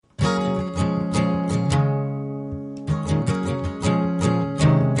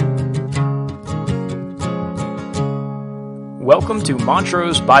Welcome to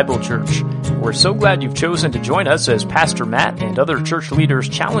Montrose Bible Church. We're so glad you've chosen to join us as Pastor Matt and other church leaders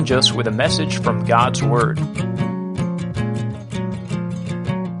challenge us with a message from God's Word.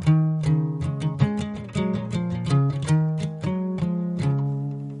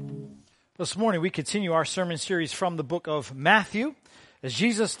 This morning we continue our sermon series from the book of Matthew as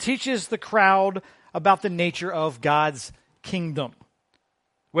Jesus teaches the crowd about the nature of God's kingdom.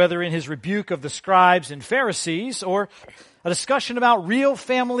 Whether in his rebuke of the scribes and Pharisees or a discussion about real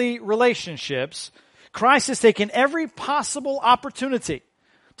family relationships, Christ has taken every possible opportunity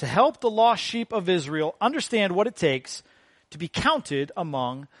to help the lost sheep of Israel understand what it takes to be counted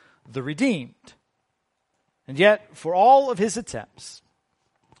among the redeemed. And yet, for all of his attempts,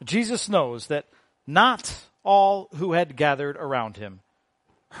 Jesus knows that not all who had gathered around him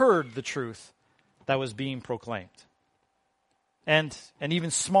heard the truth that was being proclaimed. And an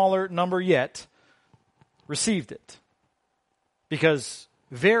even smaller number yet received it, because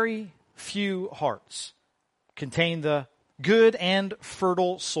very few hearts contain the good and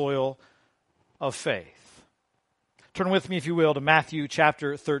fertile soil of faith. Turn with me, if you will, to Matthew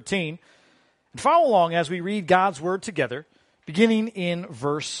chapter 13, and follow along as we read God's Word together, beginning in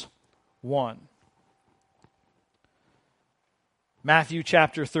verse 1. Matthew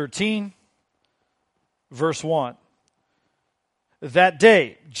chapter 13, verse 1. That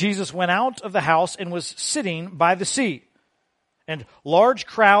day, Jesus went out of the house and was sitting by the sea, and large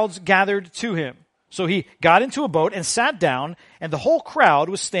crowds gathered to him. So he got into a boat and sat down, and the whole crowd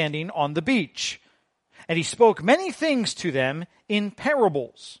was standing on the beach. And he spoke many things to them in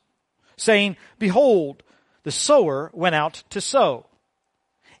parables, saying, Behold, the sower went out to sow.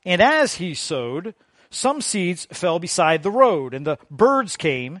 And as he sowed, some seeds fell beside the road, and the birds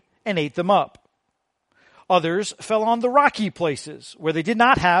came and ate them up. Others fell on the rocky places where they did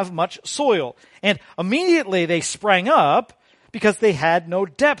not have much soil, and immediately they sprang up because they had no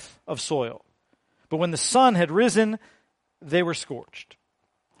depth of soil. But when the sun had risen, they were scorched.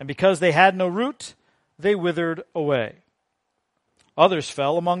 And because they had no root, they withered away. Others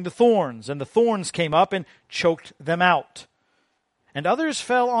fell among the thorns, and the thorns came up and choked them out. And others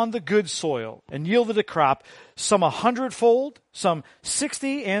fell on the good soil and yielded a crop, some 100-fold, some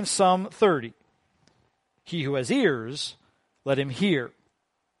 60, and some 30. He who has ears, let him hear.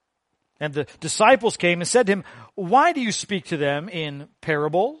 And the disciples came and said to him, Why do you speak to them in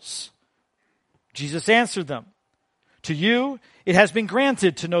parables? Jesus answered them, To you it has been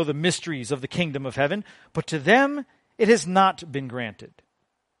granted to know the mysteries of the kingdom of heaven, but to them it has not been granted.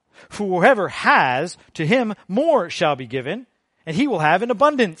 For whoever has, to him more shall be given, and he will have in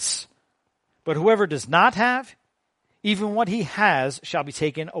abundance. But whoever does not have, even what he has shall be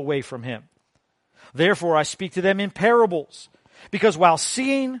taken away from him. Therefore I speak to them in parables, because while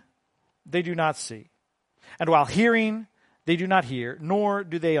seeing, they do not see, and while hearing, they do not hear, nor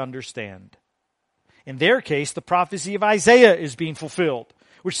do they understand. In their case, the prophecy of Isaiah is being fulfilled,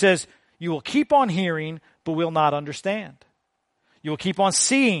 which says, You will keep on hearing, but will not understand. You will keep on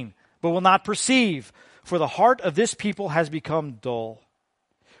seeing, but will not perceive, for the heart of this people has become dull.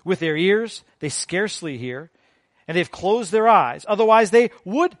 With their ears, they scarcely hear, and they've closed their eyes. Otherwise, they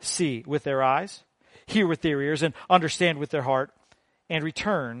would see with their eyes, hear with their ears, and understand with their heart, and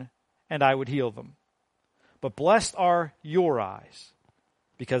return, and I would heal them. But blessed are your eyes,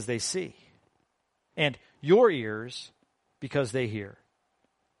 because they see, and your ears, because they hear.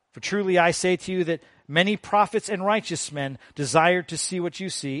 For truly I say to you that many prophets and righteous men desired to see what you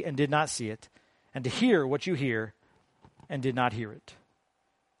see, and did not see it, and to hear what you hear, and did not hear it.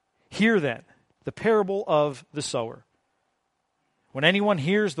 Hear then the parable of the sower. When anyone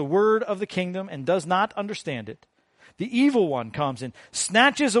hears the word of the kingdom and does not understand it, the evil one comes and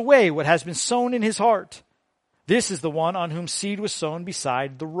snatches away what has been sown in his heart. This is the one on whom seed was sown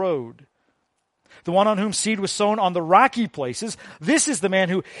beside the road. The one on whom seed was sown on the rocky places, this is the man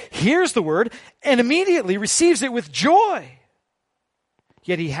who hears the word and immediately receives it with joy.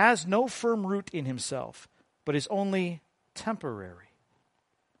 Yet he has no firm root in himself, but is only temporary.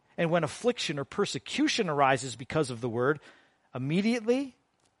 And when affliction or persecution arises because of the word, immediately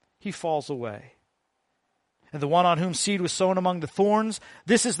he falls away. And the one on whom seed was sown among the thorns,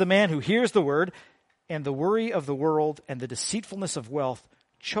 this is the man who hears the word, and the worry of the world and the deceitfulness of wealth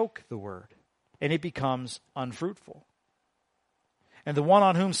choke the word, and it becomes unfruitful. And the one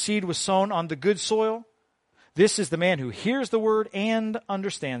on whom seed was sown on the good soil, this is the man who hears the word and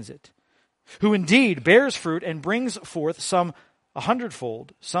understands it, who indeed bears fruit and brings forth some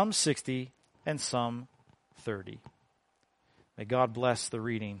 100-fold, some 60, and some 30. May God bless the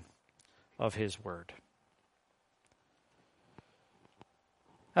reading of his word.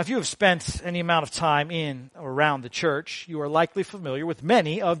 Now, if you have spent any amount of time in or around the church, you are likely familiar with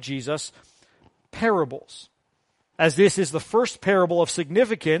many of Jesus' parables. As this is the first parable of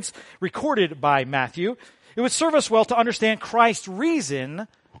significance recorded by Matthew, it would serve us well to understand Christ's reason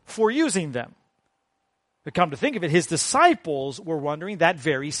for using them. But come to think of it, his disciples were wondering that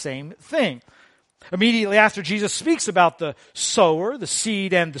very same thing. Immediately after Jesus speaks about the sower, the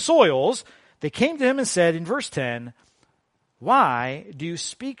seed, and the soils, they came to him and said in verse 10, "Why do you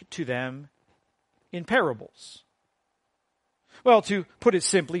speak to them in parables?" Well, to put it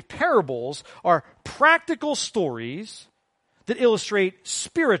simply, parables are practical stories that illustrate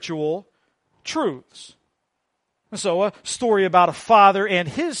spiritual truths. And so a story about a father and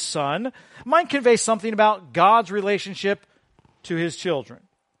his son might convey something about God's relationship to his children.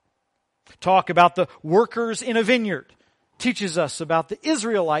 Talk about the workers in a vineyard teaches us about the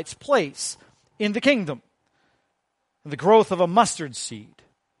Israelites' place in the kingdom. The growth of a mustard seed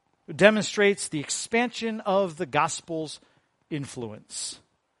demonstrates the expansion of the gospel's influence.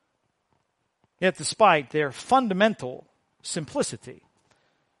 Yet despite their fundamental simplicity,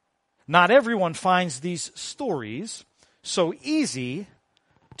 not everyone finds these stories so easy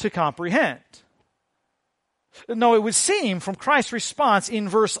to comprehend. No, it would seem from Christ's response in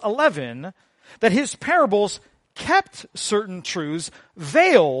verse 11 that his parables kept certain truths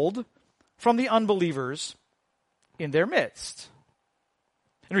veiled from the unbelievers in their midst.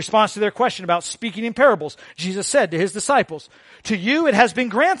 In response to their question about speaking in parables, Jesus said to his disciples, "To you it has been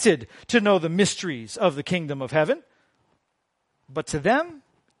granted to know the mysteries of the kingdom of heaven, but to them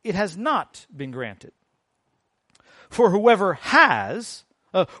it has not been granted. For whoever has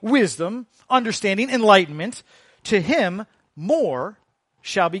wisdom, understanding, enlightenment, to him more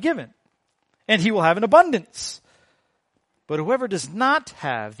shall be given, and he will have an abundance. But whoever does not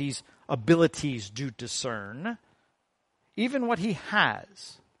have these abilities to discern, even what he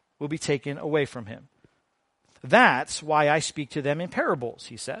has will be taken away from him. That's why I speak to them in parables,"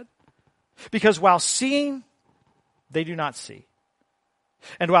 he said. "Because while seeing, they do not see.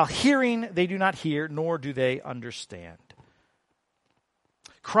 And while hearing, they do not hear, nor do they understand."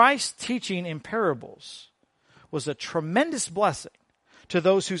 Christ's teaching in parables was a tremendous blessing to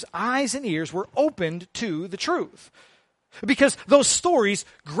those whose eyes and ears were opened to the truth. Because those stories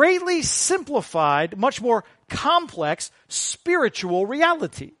greatly simplified much more complex spiritual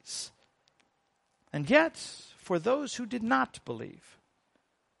realities. And yet, for those who did not believe,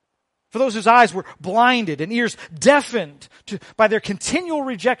 for those whose eyes were blinded and ears deafened by their continual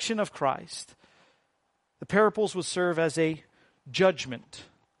rejection of Christ, the parables would serve as a judgment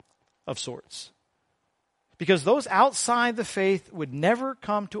of sorts. Because those outside the faith would never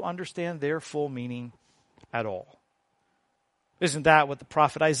come to understand their full meaning at all. Isn't that what the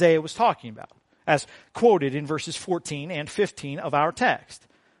prophet Isaiah was talking about, as quoted in verses 14 and 15 of our text?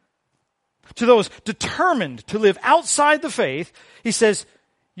 To those determined to live outside the faith, he says,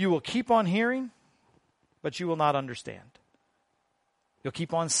 "You will keep on hearing, but you will not understand. You'll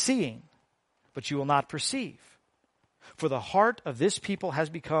keep on seeing, but you will not perceive. For the heart of this people has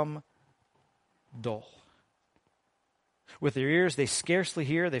become dull. With their ears they scarcely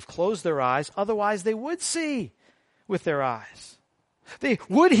hear, they've closed their eyes, otherwise they would see with their eyes. They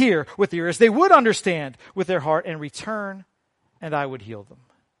would hear with their ears, they would understand with their heart and return, and I would heal them."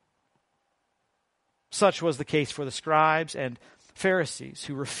 Such was the case for the scribes and Pharisees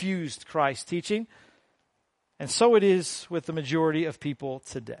who refused Christ's teaching, and so it is with the majority of people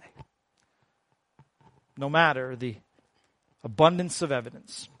today. No matter the abundance of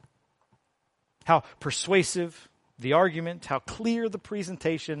evidence, how persuasive the argument, how clear the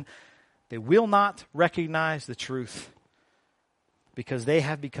presentation, they will not recognize the truth because they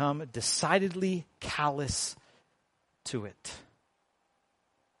have become decidedly callous to it.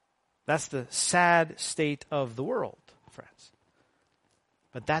 That's the sad state of the world, friends.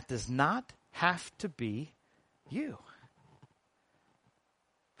 But that does not have to be you.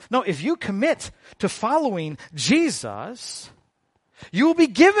 No, if you commit to following Jesus, you will be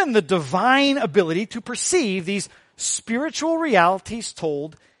given the divine ability to perceive these spiritual realities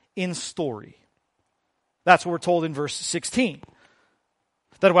told in story. That's what we're told in verse 16.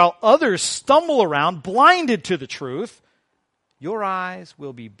 That while others stumble around blinded to the truth, your eyes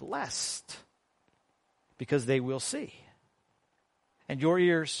will be blessed because they will see, and your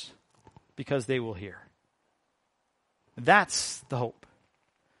ears because they will hear. That's the hope.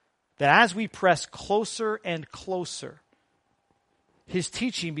 That as we press closer and closer, his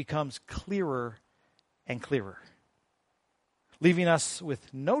teaching becomes clearer and clearer, leaving us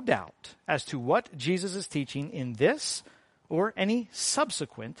with no doubt as to what Jesus is teaching in this or any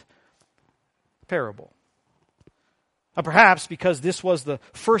subsequent parable. Perhaps because this was the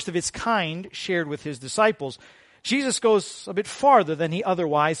first of its kind shared with his disciples, Jesus goes a bit farther than he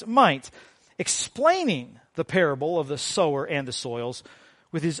otherwise might, explaining the parable of the sower and the soils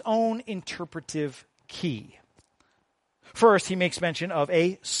with his own interpretive key. First, he makes mention of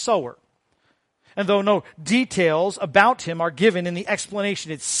a sower. And though no details about him are given in the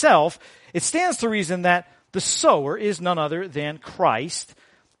explanation itself, it stands to reason that the sower is none other than Christ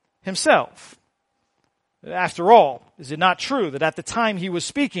himself. After all, is it not true that at the time he was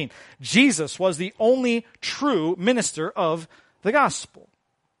speaking, Jesus was the only true minister of the gospel?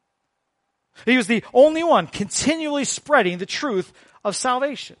 He was the only one continually spreading the truth of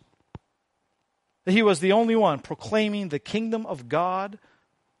salvation. He was the only one proclaiming the kingdom of God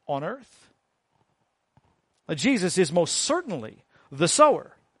on earth. Jesus is most certainly the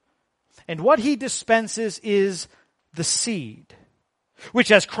sower. And what he dispenses is the seed,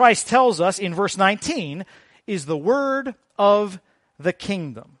 which, as Christ tells us in verse 19, is the word of the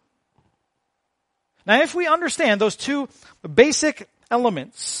kingdom. Now, if we understand those two basic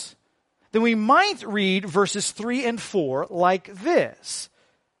elements, then we might read verses 3 and 4 like this.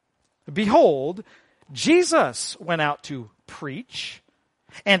 Behold, Jesus went out to preach,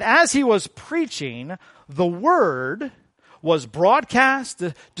 and as he was preaching, the word was broadcast,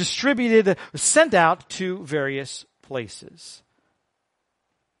 distributed, sent out to various places.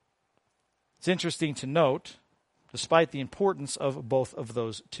 It's interesting to note, despite the importance of both of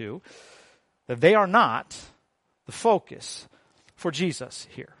those two, that they are not the focus for Jesus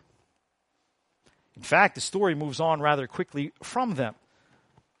here. In fact, the story moves on rather quickly from them,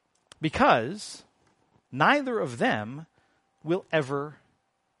 because neither of them will ever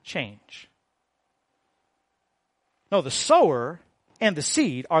change. No, the sower and the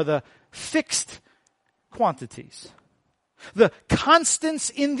seed are the fixed quantities, the constants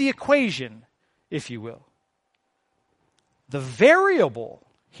in the equation, if you will. The variable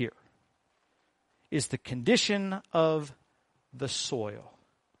here is the condition of the soil.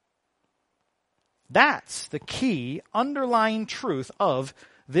 That's the key underlying truth of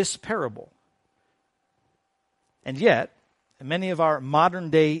this parable. And yet, many of our modern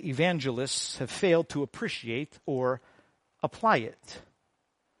day evangelists have failed to appreciate or apply it.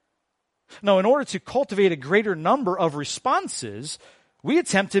 Now, in order to cultivate a greater number of responses, we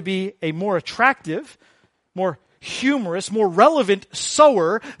attempt to be a more attractive, more humorous, more relevant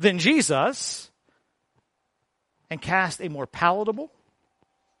sower than Jesus, and cast a more palatable,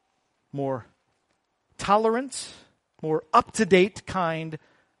 more tolerant, more up-to-date kind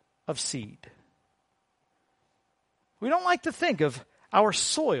of seed. We don't like to think of our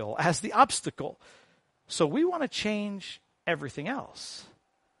soil as the obstacle, so we want to change everything else.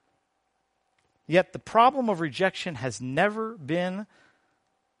 Yet the problem of rejection has never been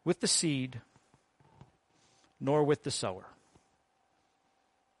with the seed, nor with the sower.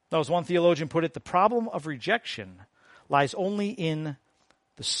 Now, as one theologian put it, the problem of rejection lies only in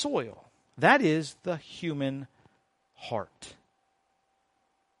the soil. That is the human heart.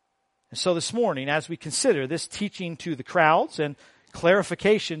 And so this morning, as we consider this teaching to the crowds and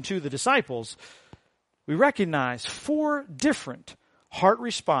clarification to the disciples, we recognize 4 different heart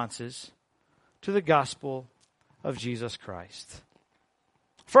responses to the gospel of Jesus Christ.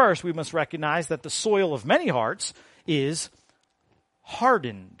 First, we must recognize that the soil of many hearts is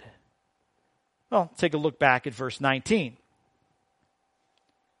hardened. Well, take a look back at verse 19.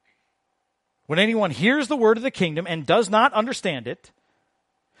 When anyone hears the word of the kingdom and does not understand it,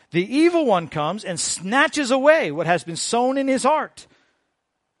 the evil one comes and snatches away what has been sown in his heart.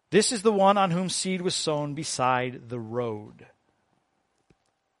 This is the one on whom seed was sown beside the road.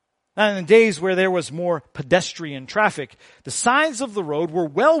 Now, in the days where there was more pedestrian traffic, the sides of the road were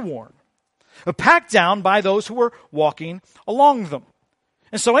well worn, packed down by those who were walking along them.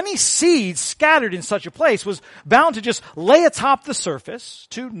 And so any seed scattered in such a place was bound to just lay atop the surface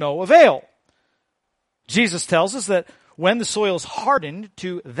to no avail. Jesus tells us that when the soil is hardened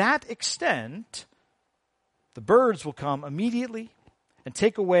to that extent, the birds will come immediately and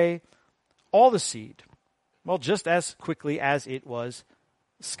take away all the seed, well, just as quickly as it was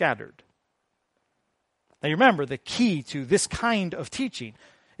scattered. Now remember, the key to this kind of teaching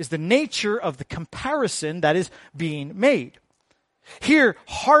is the nature of the comparison that is being made. Here,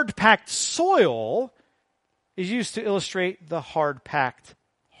 hard-packed soil is used to illustrate the hard-packed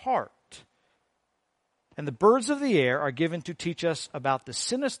heart. And the birds of the air are given to teach us about the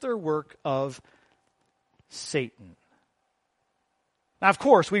sinister work of Satan. Now, of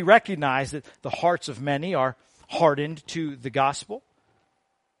course, we recognize that the hearts of many are hardened to the gospel.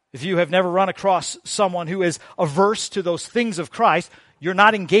 If you have never run across someone who is averse to those things of Christ, you're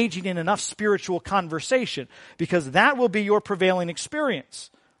not engaging in enough spiritual conversation, because that will be your prevailing experience.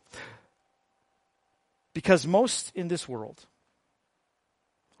 Because most in this world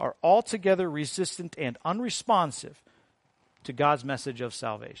are altogether resistant and unresponsive to God's message of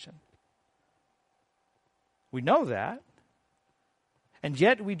salvation. We know that, and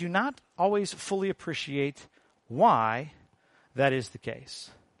yet we do not always fully appreciate why that is the case.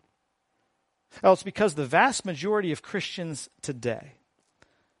 Well, it's because the vast majority of Christians today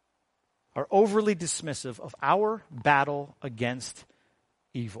are overly dismissive of our battle against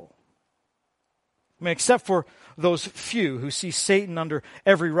evil. I mean, except for those few who see Satan under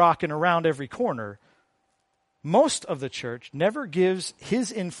every rock and around every corner, most of the church never gives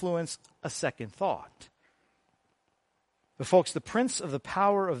his influence a second thought. But folks, the prince of the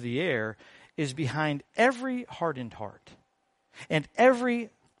power of the air is behind every hardened heart and every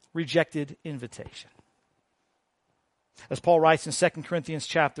rejected invitation. As Paul writes in 2 Corinthians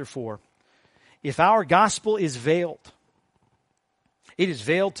chapter 4, if our gospel is veiled, it is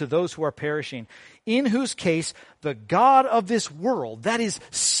veiled to those who are perishing, in whose case the God of this world, that is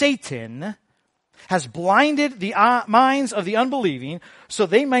Satan, has blinded the minds of the unbelieving, so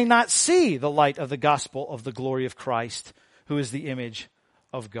they may not see the light of the gospel of the glory of Christ, who is the image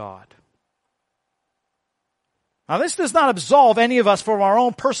of God. Now, this does not absolve any of us from our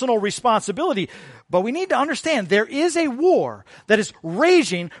own personal responsibility, but we need to understand there is a war that is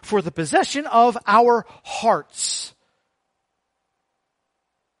raging for the possession of our hearts.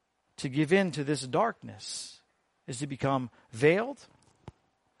 To give in to this darkness is to become veiled,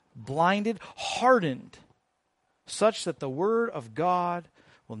 blinded, hardened, such that the Word of God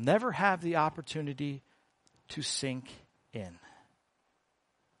will never have the opportunity to sink in.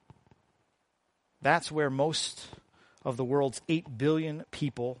 That's where most of the world's 8 billion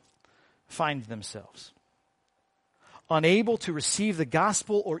people find themselves. Unable to receive the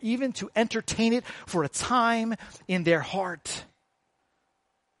gospel or even to entertain it for a time in their heart.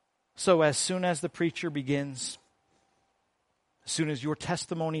 So as soon as the preacher begins, as soon as your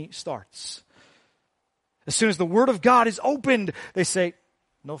testimony starts, as soon as the Word of God is opened, they say,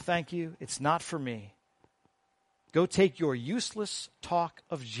 no thank you, it's not for me. Go take your useless talk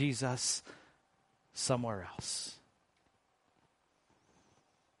of Jesus somewhere else.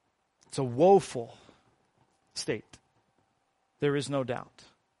 It's a woeful state. There is no doubt.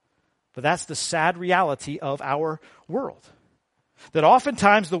 But that's the sad reality of our world. That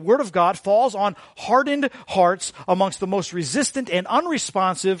oftentimes the Word of God falls on hardened hearts amongst the most resistant and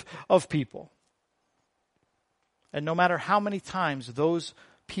unresponsive of people. And no matter how many times those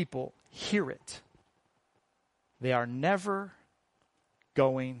people hear it, they are never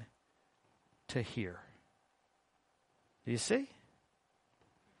going to hear. Do you see?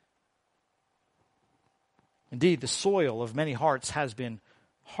 Indeed, the soil of many hearts has been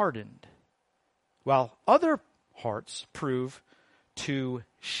hardened, while other hearts prove too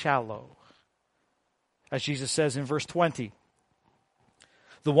shallow. As Jesus says in verse 20,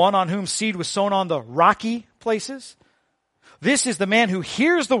 the one on whom seed was sown on the rocky places, this is the man who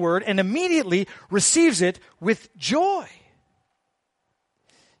hears the word and immediately receives it with joy.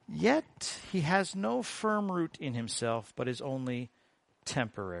 Yet he has no firm root in himself, but is only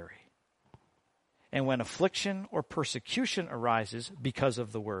temporary. And when affliction or persecution arises because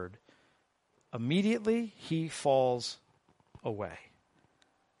of the word, immediately he falls away.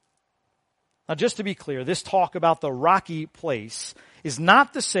 Now, just to be clear, this talk about the rocky place is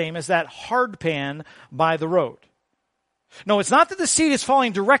not the same as that hard pan by the road. No, it's not that the seed is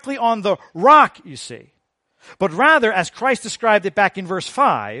falling directly on the rock, you see, but rather, as Christ described it back in verse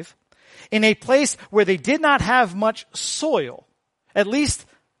 5, in a place where they did not have much soil, at least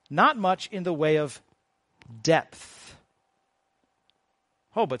not much in the way of depth.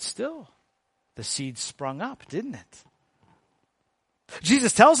 Oh, but still, the seed sprung up, didn't it?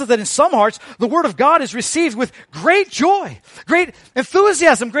 Jesus tells us that in some hearts, the Word of God is received with great joy, great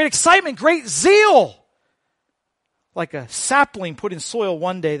enthusiasm, great excitement, great zeal. Like a sapling put in soil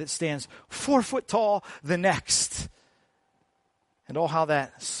one day that stands 4 foot tall the next. And oh, how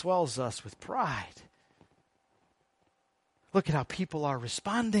that swells us with pride. Look at how people are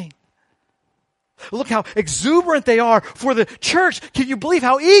responding. Look how exuberant they are for the church. Can you believe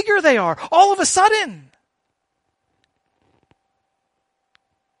how eager they are all of a sudden?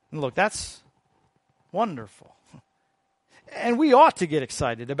 And look, that's wonderful. And we ought to get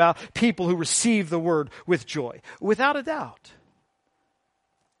excited about people who receive the word with joy, without a doubt.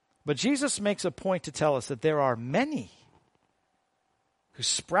 But Jesus makes a point to tell us that there are many who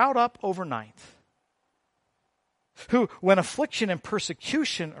sprout up overnight, who, when affliction and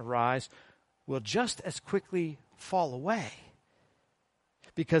persecution arise, will just as quickly fall away.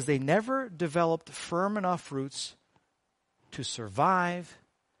 because they never developed firm enough roots to survive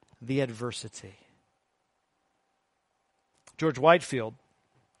the adversity. George Whitefield,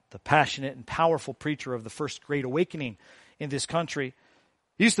 the passionate and powerful preacher of the first Great Awakening in this country,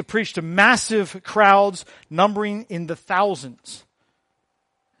 used to preach to massive crowds numbering in the thousands.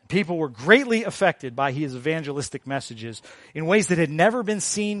 People were greatly affected by his evangelistic messages in ways that had never been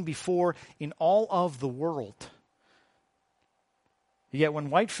seen before in all of the world. Yet when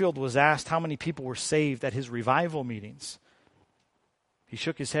Whitefield was asked how many people were saved at his revival meetings, he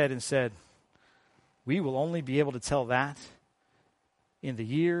shook his head and said, "We will only be able to tell that in the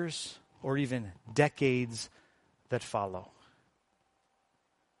years or even decades that follow."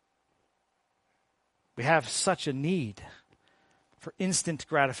 We have such a need for instant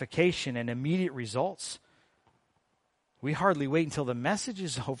gratification and immediate results. We hardly wait until the message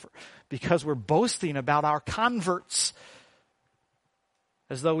is over because we're boasting about our converts,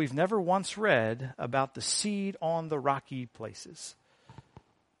 as though we've never once read about the seed on the rocky places.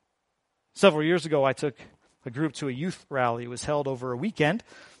 Several years ago, I took a group to a youth rally. It was held over a weekend,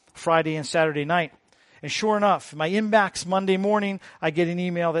 Friday and Saturday night. And sure enough, in my inbox Monday morning, I get an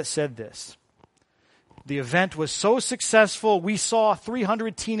email that said this: "The event was so successful, we saw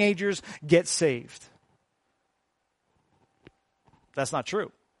 300 teenagers get saved." That's not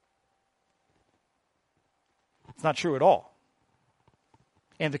true. It's not true at all.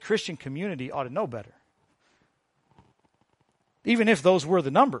 And the Christian community ought to know better. Even if those were the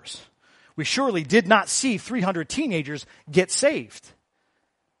numbers, we surely did not see 300 teenagers get saved.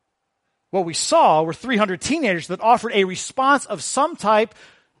 What we saw were 300 teenagers that offered a response of some type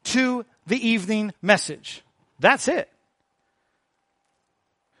to the evening message. That's it.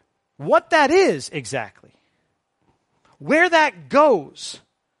 What that is exactly, where that goes,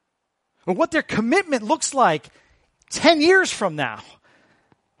 or what their commitment looks like 10 years from now,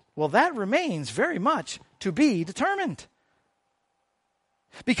 well, that remains very much to be determined.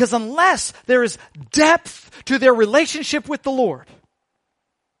 Because unless there is depth to their relationship with the Lord,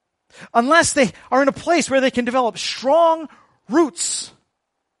 unless they are in a place where they can develop strong roots,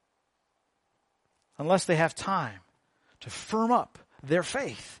 unless they have time to firm up their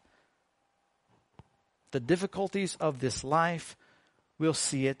faith, the difficulties of this life will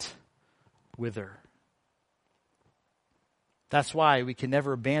see it wither. That's why we can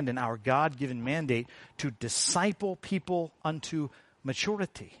never abandon our God-given mandate to disciple people unto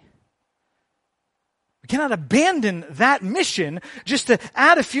maturity. We cannot abandon that mission just to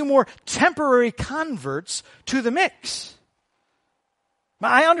add a few more temporary converts to the mix.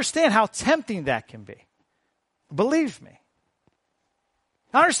 I understand how tempting that can be. Believe me.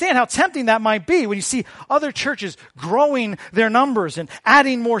 I understand how tempting that might be when you see other churches growing their numbers and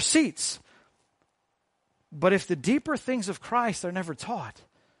adding more seats. But if the deeper things of Christ are never taught,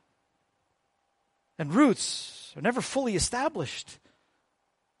 and roots are never fully established,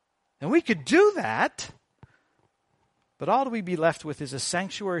 and we could do that, but all that we'd be left with is a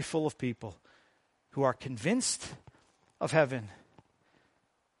sanctuary full of people who are convinced of heaven,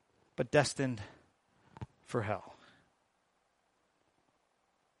 but destined for hell.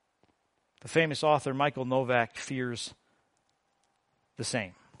 The famous author Michael Novak fears the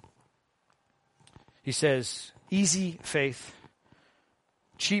same. He says, easy faith,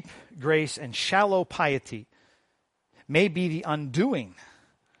 cheap grace, and shallow piety may be the undoing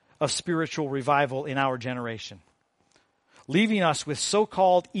of spiritual revival in our generation, leaving us with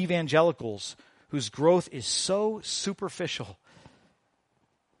so-called evangelicals whose growth is so superficial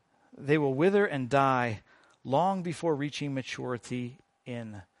they will wither and die long before reaching maturity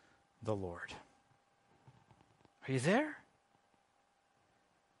in the Lord. Are you there?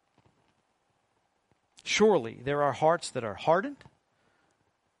 Surely there are hearts that are hardened,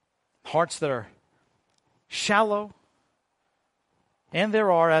 hearts that are shallow, and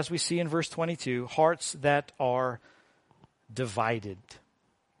there are, as we see in verse 22, hearts that are divided.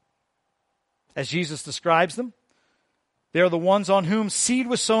 As Jesus describes them, they are the ones on whom seed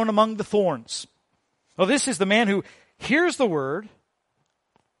was sown among the thorns. Well, this is the man who hears the word,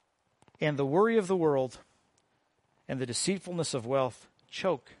 and the worry of the world and the deceitfulness of wealth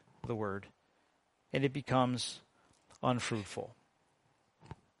choke the word, and it becomes unfruitful.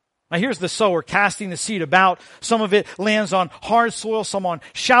 Now here's the sower casting the seed about. Some of it lands on hard soil, some on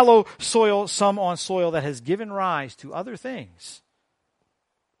shallow soil, some on soil that has given rise to other things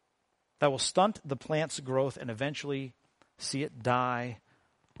that will stunt the plant's growth and eventually see it die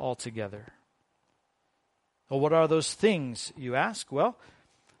altogether. Well, what are those things, you ask? Well,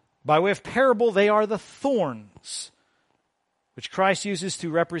 by way of parable, they are the thorns, which Christ uses to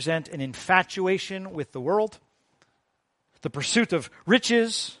represent an infatuation with the world, the pursuit of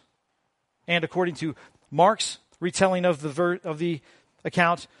riches, and according to Mark's retelling of the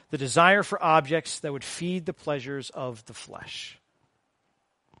account, the desire for objects that would feed the pleasures of the flesh.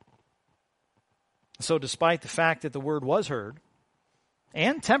 So despite the fact that the word was heard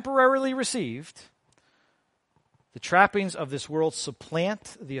and temporarily received, the trappings of this world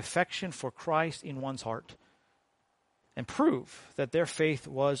supplant the affection for Christ in one's heart and prove that their faith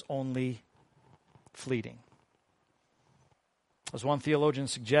was only fleeting. As one theologian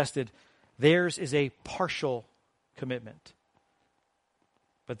suggested, theirs is a partial commitment.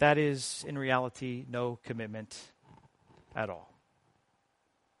 But that is, in reality, no commitment at all.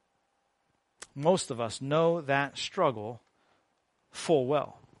 Most of us know that struggle full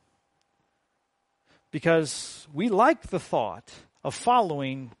well. Because we like the thought of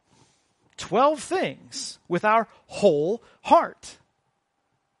following 12 things with our whole heart.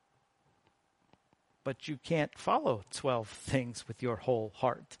 But you can't follow 12 things with your whole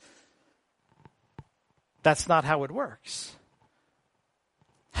heart. That's not how it works.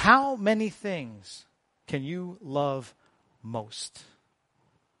 How many things can you love most?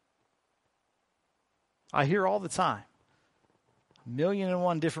 I hear all the time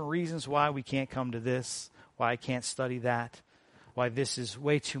 1,000,001 different reasons why we can't come to this, why I can't study that, why this is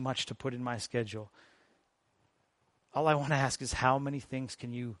way too much to put in my schedule. All I want to ask is, how many things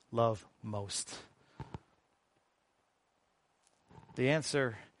can you love most? The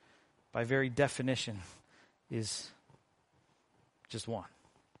answer, by very definition, is just one.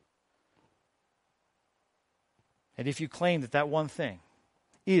 And if you claim that that one thing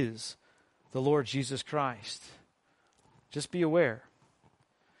is the Lord Jesus Christ, just be aware,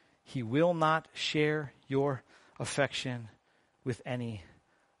 He will not share your affection with any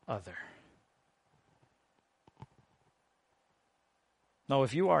other. No,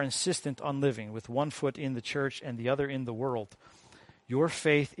 if you are insistent on living with one foot in the church and the other in the world, your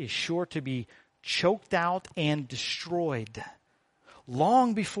faith is sure to be choked out and destroyed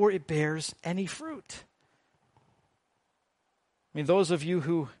long before it bears any fruit. I mean, those of you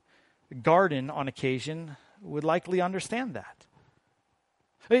who garden on occasion would likely understand that.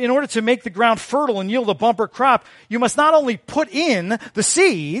 In order to make the ground fertile and yield a bumper crop, you must not only put in the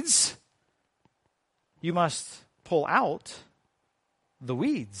seeds, you must pull out the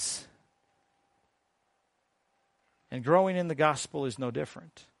weeds. And growing in the gospel is no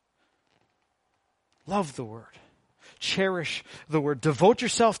different. Love the word. Cherish the word. Devote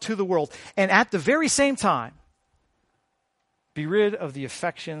yourself to the world. And at the very same time, be rid of the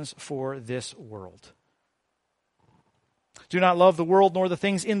affections for this world. Do not love the world nor the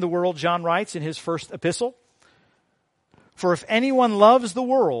things in the world, John writes in his first epistle. For if anyone loves the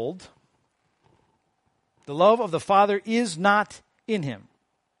world, the love of the Father is not in him.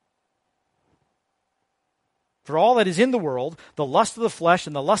 For all that is in the world, the lust of the flesh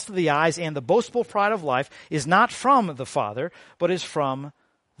and the lust of the eyes and the boastful pride of life is not from the Father, but is from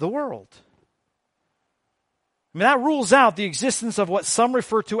the world. I mean, that rules out the existence of what some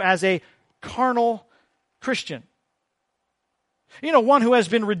refer to as a carnal Christian. You know, one who has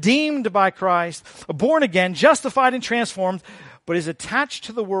been redeemed by Christ, born again, justified and transformed, but is attached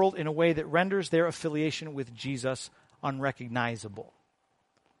to the world in a way that renders their affiliation with Jesus unrecognizable.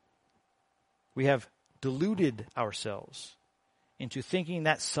 We have deluded ourselves into thinking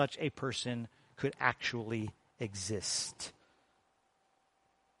that such a person could actually exist.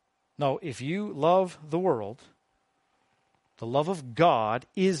 No, if you love the world, the love of God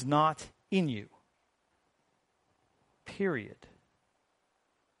is not in you. Period.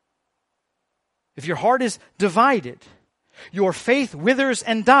 If your heart is divided, your faith withers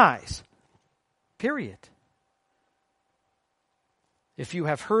and dies. Period. If you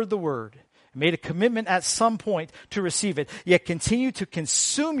have heard the word, made a commitment at some point to receive it, yet continue to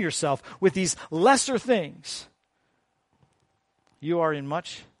consume yourself with these lesser things, you are in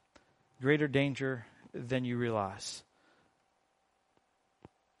much greater danger than you realize.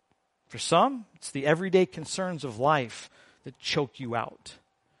 For some, it's the everyday concerns of life that choke you out.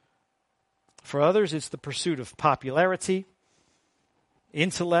 For others, it's the pursuit of popularity,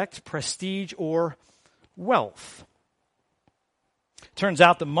 intellect, prestige, or wealth. Turns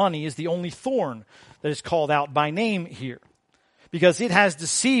out that money is the only thorn that is called out by name here, because it has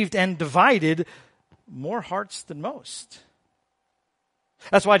deceived and divided more hearts than most.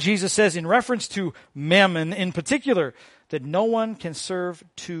 That's why Jesus says, in reference to mammon in particular, that no one can serve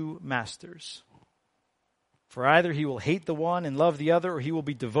two masters. For either he will hate the one and love the other, or he will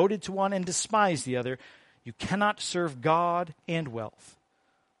be devoted to one and despise the other. You cannot serve God and wealth.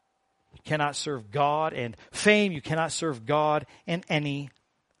 You cannot serve God and fame. You cannot serve God and any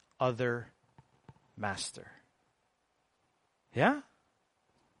other master. Yeah?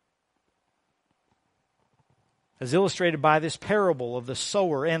 As illustrated by this parable of the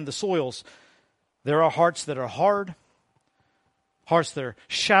sower and the soils, there are hearts that are hard, hearts that are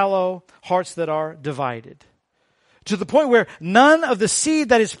shallow, hearts that are divided. To the point where none of the seed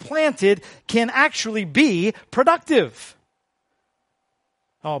that is planted can actually be productive.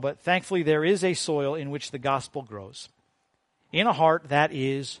 Oh, but thankfully there is a soil in which the gospel grows, in a heart that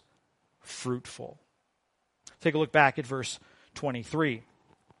is fruitful. Take a look back at verse 23.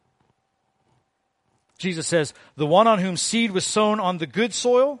 Jesus says, "The one on whom seed was sown on the good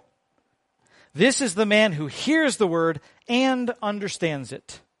soil, this is the man who hears the word and understands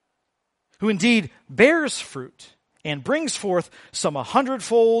it, who indeed bears fruit and brings forth some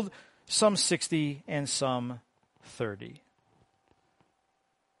 100-fold, some 60, and some 30.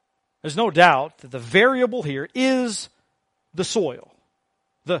 There's no doubt that the variable here is the soil,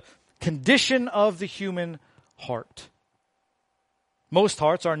 the condition of the human heart. Most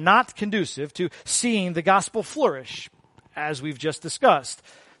hearts are not conducive to seeing the gospel flourish, as we've just discussed.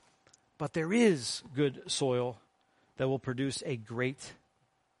 But there is good soil that will produce a great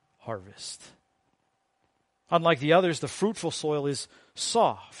harvest. Unlike the others, the fruitful soil is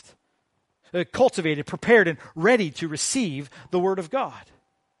soft, cultivated, prepared, and ready to receive the word of God.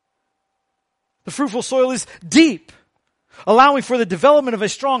 The fruitful soil is deep, allowing for the development of a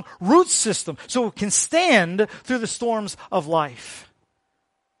strong root system so it can stand through the storms of life.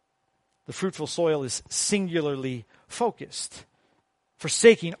 The fruitful soil is singularly focused,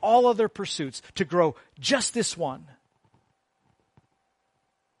 forsaking all other pursuits to grow just this one.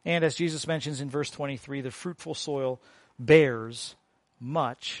 And as Jesus mentions in verse 23, the fruitful soil bears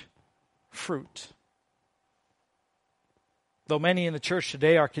much fruit. Though many in the church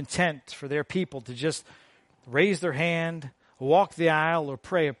today are content for their people to just raise their hand, walk the aisle, or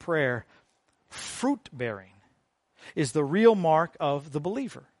pray a prayer, fruit bearing is the real mark of the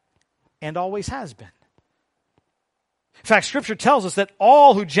believer, and always has been. In fact, Scripture tells us that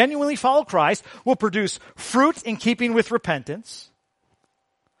all who genuinely follow Christ will produce fruit in keeping with repentance,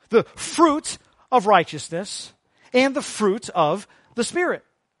 the fruit of righteousness, and the fruit of the Spirit.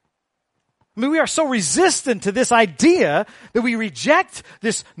 I mean, we are so resistant to this idea that we reject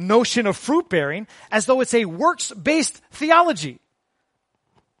this notion of fruit bearing as though it's a works-based theology.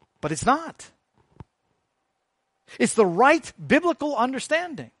 But it's not. It's the right biblical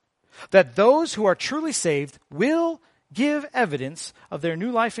understanding that those who are truly saved will give evidence of their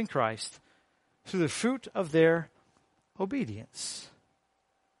new life in Christ through the fruit of their obedience.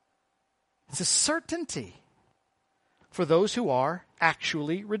 It's a certainty for those who are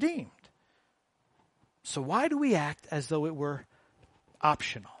actually redeemed. So why do we act as though it were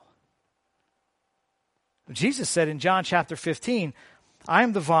optional? Jesus said in John chapter 15, "I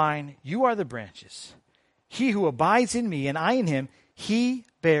am the vine, you are the branches. He who abides in me and I in him, he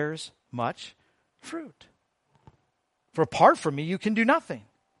bears much fruit. For apart from me, you can do nothing.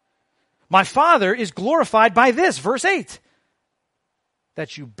 My Father is glorified by this," verse 8,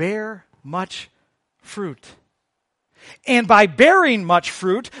 "that you bear much fruit. And by bearing much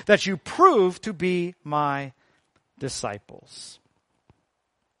fruit, that you prove to be my disciples."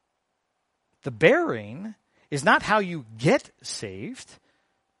 The bearing is not how you get saved.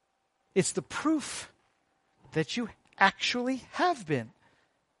 It's the proof that you actually have been.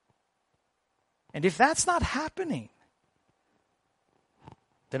 And if that's not happening,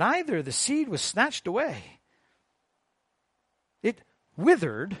 then either the seed was snatched away, it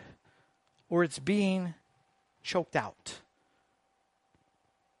withered, or it's being choked out.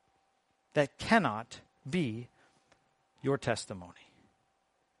 That cannot be your testimony.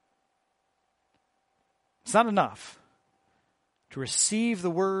 It's not enough to receive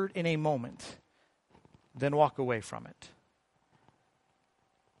the word in a moment, then walk away from it.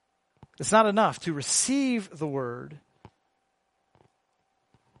 It's not enough to receive the word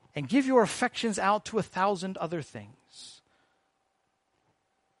and give your affections out to 1,000 other things.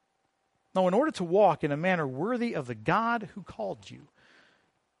 No, in order to walk in a manner worthy of the God who called you,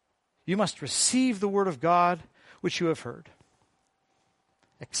 you must receive the word of God which you have heard.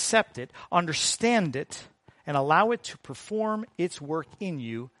 Accept it, understand it, and allow it to perform its work in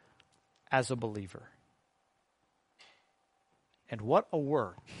you as a believer. And what a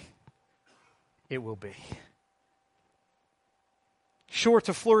work it will be. Sure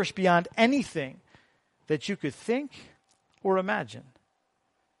to flourish beyond anything that you could think or imagine,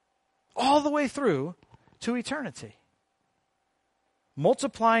 all the way through to eternity.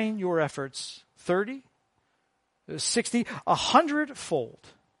 Multiplying your efforts 30, 60,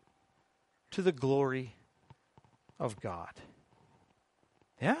 100-fold to the glory of God.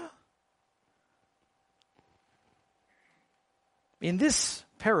 Yeah? In this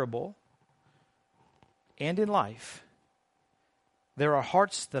parable and in life, there are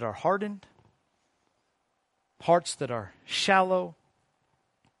hearts that are hardened, hearts that are shallow,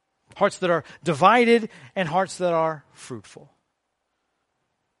 hearts that are divided, and hearts that are fruitful.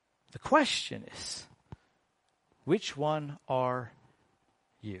 The question is, which one are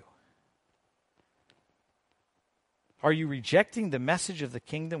you? Are you rejecting the message of the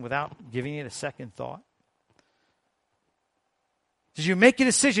kingdom without giving it a second thought? Did you make a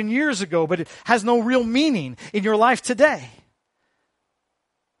decision years ago, but it has no real meaning in your life today?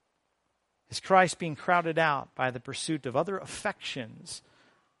 Is Christ being crowded out by the pursuit of other affections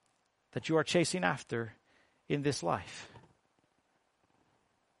that you are chasing after in this life?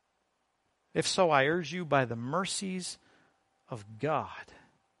 If so, I urge you by the mercies of God,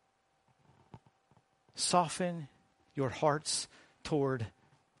 soften your hearts toward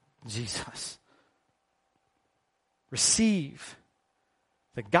Jesus. Receive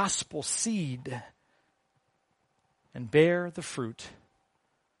the gospel seed and bear the fruit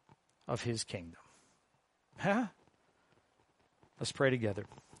of his kingdom. Huh? Let's pray together.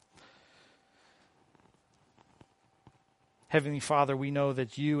 Heavenly Father, we know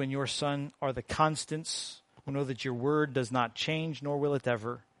that you and your Son are the constants. We know that your word does not change, nor will it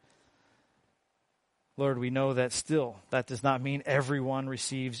ever. Lord, we know that still that does not mean everyone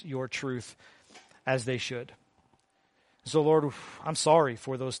receives your truth as they should. So, Lord, I'm sorry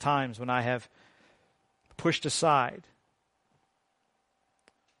for those times when I have pushed aside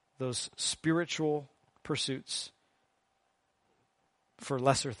those spiritual pursuits for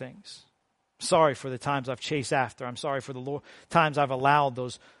lesser things. Sorry for the times I've chased after. I'm sorry for the times I've allowed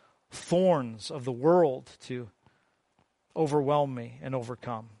those thorns of the world to overwhelm me and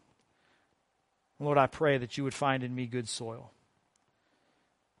overcome. Lord, I pray that you would find in me good soil.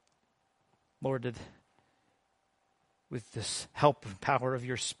 Lord, that with this help and power of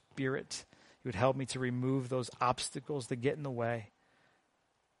your Spirit, you would help me to remove those obstacles that get in the way.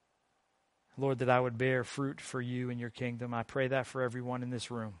 Lord, that I would bear fruit for you and your kingdom. I pray that for everyone in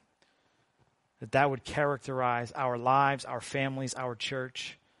this room. That would characterize our lives, our families, our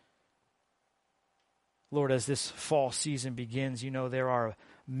church. Lord, as this fall season begins, you know there are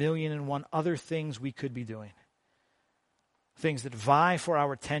 1,000,001 other things we could be doing. Things that vie for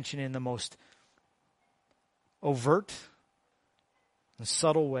our attention in the most overt and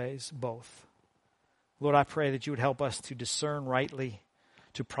subtle ways, both. Lord, I pray that you would help us to discern rightly,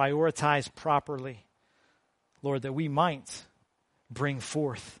 to prioritize properly. Lord, that we might bring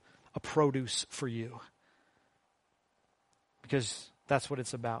forth a produce for you. Because that's what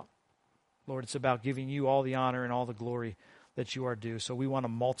it's about. Lord, it's about giving you all the honor and all the glory that you are due. So we want to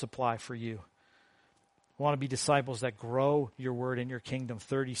multiply for you. We want to be disciples that grow your word in your kingdom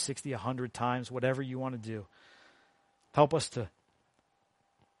 30, 60, 100 times, whatever you want to do. Help us to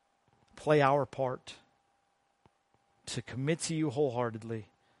play our part, to commit to you wholeheartedly,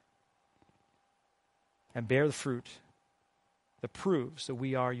 and bear the fruit that proves that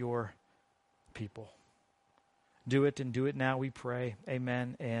we are your people. Do it and do it now, we pray.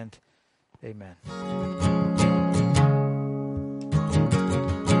 Amen and amen.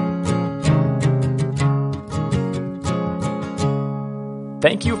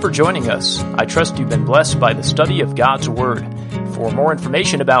 Thank you for joining us. I trust you've been blessed by the study of God's Word. For more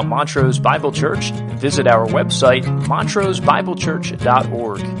information about Montrose Bible Church, visit our website,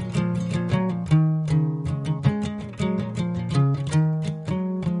 montrosebiblechurch.org.